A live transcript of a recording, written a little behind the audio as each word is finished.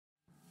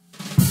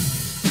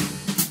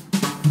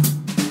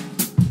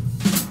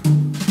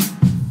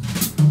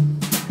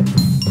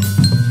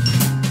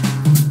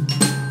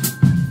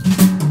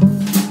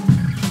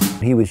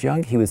he was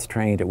young, he was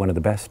trained at one of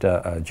the best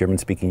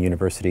German-speaking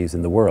universities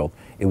in the world.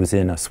 It was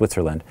in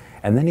Switzerland.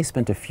 And then he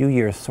spent a few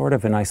years sort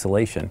of in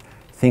isolation,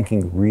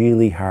 thinking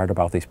really hard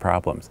about these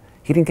problems.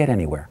 He didn't get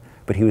anywhere,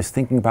 but he was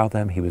thinking about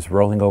them, he was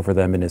rolling over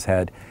them in his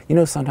head. You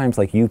know, sometimes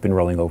like you've been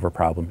rolling over a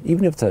problem,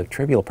 even if it's a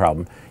trivial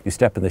problem, you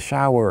step in the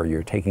shower or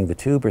you're taking the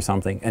tube or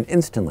something, and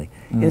instantly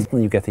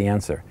you get the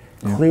answer.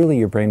 Yeah. Clearly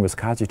your brain was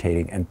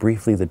cogitating, and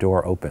briefly the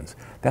door opens.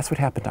 That's what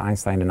happened to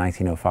Einstein in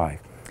 1905.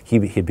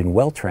 He'd been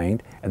well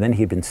trained, and then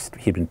he'd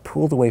been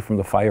pulled away from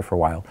the fire for a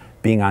while,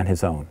 being on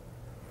his own.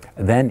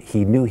 Then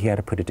he knew he had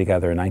to put it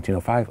together. In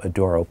 1905, a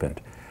door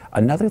opened.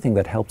 Another thing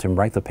that helped him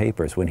write the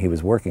papers when he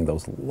was working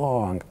those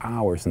long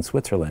hours in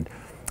Switzerland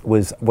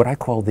was what I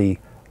call the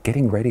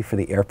getting ready for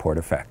the airport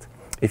effect.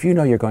 If you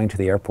know you're going to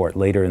the airport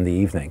later in the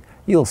evening,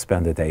 you'll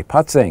spend the day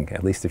putzing,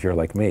 at least if you're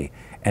like me.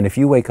 And if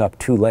you wake up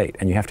too late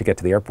and you have to get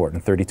to the airport in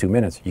 32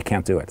 minutes, you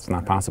can't do it. It's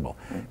not possible.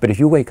 But if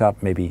you wake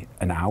up maybe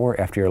an hour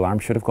after your alarm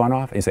should have gone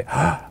off and you say,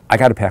 oh, I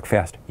got to pack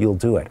fast, you'll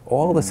do it.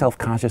 All the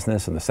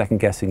self-consciousness and the second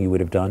guessing you would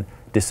have done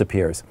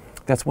disappears.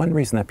 That's one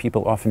reason that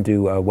people often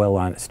do well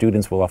on,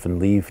 students will often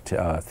leave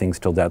things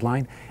till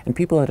deadline, and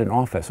people at an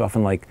office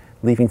often like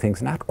leaving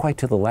things not quite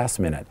to the last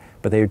minute,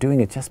 but they are doing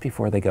it just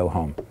before they go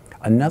home.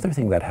 Another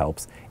thing that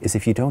helps is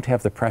if you don't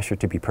have the pressure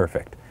to be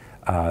perfect.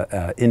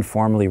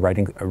 Informally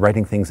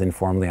writing things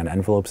informally on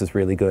envelopes is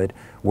really good.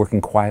 Working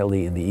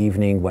quietly in the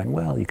evening when,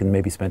 well, you can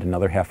maybe spend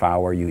another half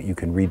hour, you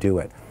can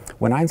redo it.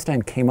 When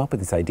Einstein came up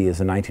with these ideas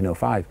in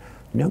 1905,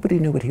 nobody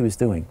knew what he was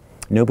doing.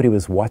 Nobody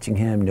was watching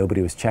him,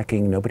 nobody was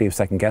checking, nobody was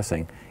second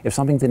guessing. If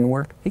something didn't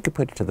work, he could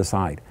put it to the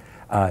side.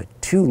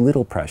 Too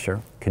little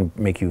pressure can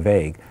make you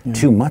vague.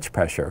 Too much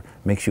pressure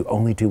makes you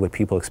only do what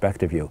people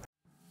expect of you.